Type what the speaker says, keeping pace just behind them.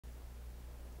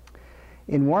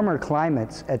In warmer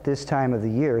climates at this time of the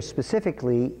year,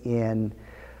 specifically in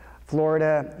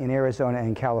Florida, in Arizona,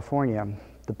 and California,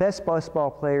 the best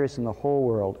baseball players in the whole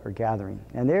world are gathering.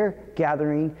 And they're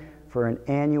gathering for an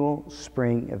annual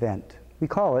spring event. We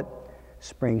call it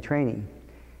spring training.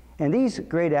 And these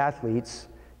great athletes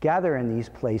gather in these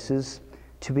places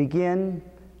to begin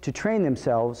to train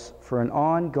themselves for an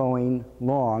ongoing,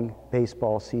 long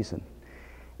baseball season.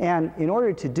 And in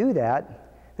order to do that,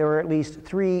 there are at least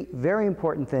three very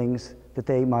important things that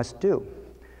they must do.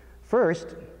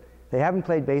 First, they haven't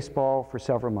played baseball for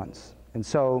several months. And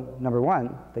so, number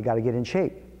one, they got to get in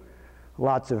shape.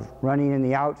 Lots of running in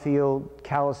the outfield,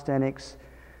 calisthenics,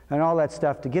 and all that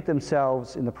stuff to get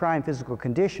themselves in the prime physical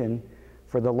condition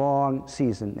for the long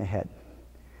season ahead.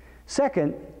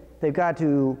 Second, they've got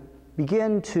to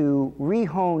begin to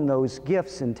re-hone those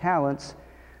gifts and talents,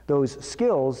 those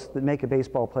skills that make a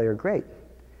baseball player great.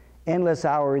 Endless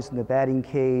hours in the batting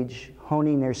cage,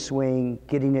 honing their swing,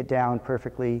 getting it down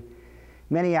perfectly.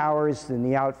 Many hours in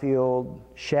the outfield,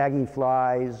 shagging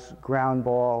flies, ground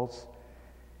balls.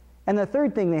 And the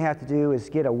third thing they have to do is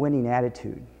get a winning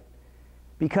attitude.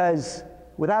 Because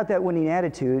without that winning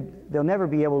attitude, they'll never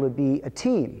be able to be a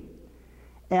team.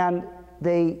 And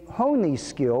they hone these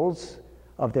skills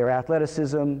of their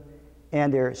athleticism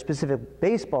and their specific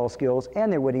baseball skills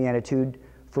and their winning attitude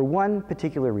for one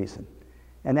particular reason.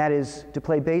 And that is to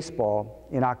play baseball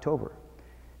in October,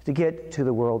 to get to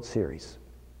the World Series.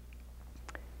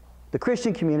 The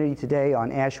Christian community today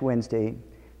on Ash Wednesday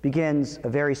begins a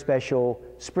very special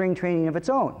spring training of its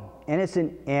own, and it's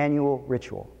an annual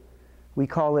ritual. We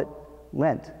call it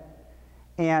Lent.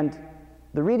 And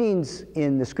the readings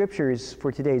in the scriptures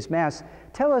for today's Mass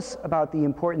tell us about the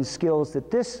important skills that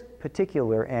this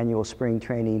particular annual spring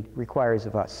training requires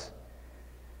of us.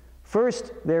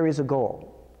 First, there is a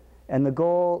goal. And the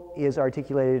goal is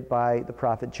articulated by the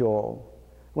prophet Joel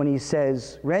when he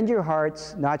says, "Rend your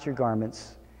hearts, not your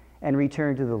garments, and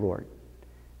return to the Lord."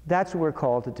 That's what we're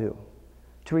called to do,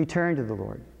 to return to the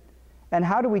Lord. And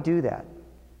how do we do that?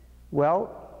 Well,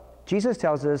 Jesus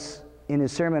tells us in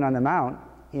his Sermon on the Mount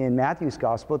in Matthew's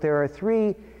Gospel, there are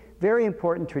three very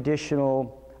important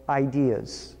traditional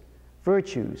ideas,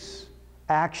 virtues,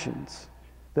 actions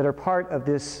that are part of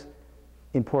this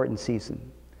important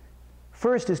season.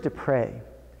 First is to pray.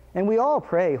 And we all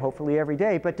pray, hopefully, every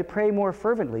day, but to pray more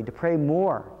fervently, to pray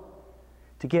more,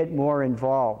 to get more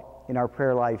involved in our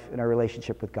prayer life and our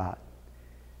relationship with God.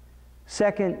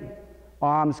 Second,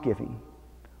 almsgiving.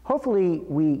 Hopefully,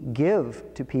 we give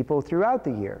to people throughout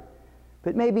the year,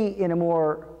 but maybe in a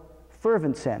more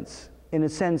fervent sense, in a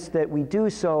sense that we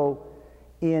do so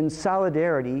in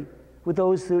solidarity with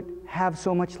those that have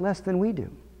so much less than we do.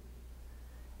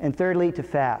 And thirdly, to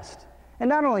fast. And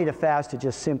not only to fast to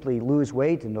just simply lose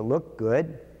weight and to look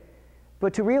good,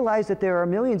 but to realize that there are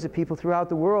millions of people throughout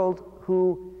the world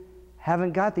who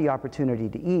haven't got the opportunity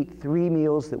to eat 3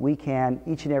 meals that we can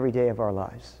each and every day of our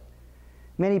lives.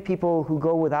 Many people who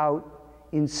go without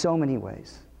in so many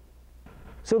ways.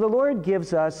 So the Lord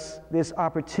gives us this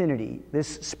opportunity, this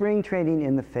spring training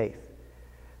in the faith,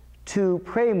 to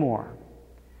pray more,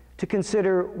 to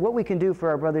consider what we can do for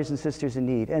our brothers and sisters in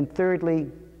need, and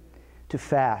thirdly, to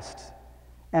fast,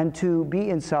 and to be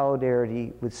in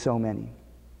solidarity with so many.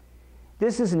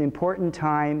 This is an important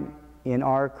time in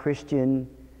our Christian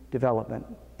development,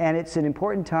 and it's an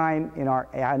important time in our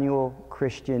annual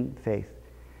Christian faith.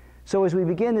 So as we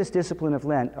begin this discipline of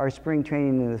Lent, our spring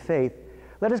training in the faith,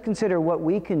 let us consider what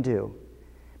we can do,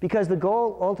 because the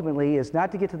goal ultimately is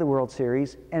not to get to the World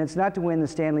Series, and it's not to win the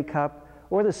Stanley Cup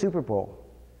or the Super Bowl.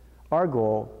 Our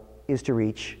goal is to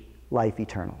reach life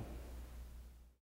eternal.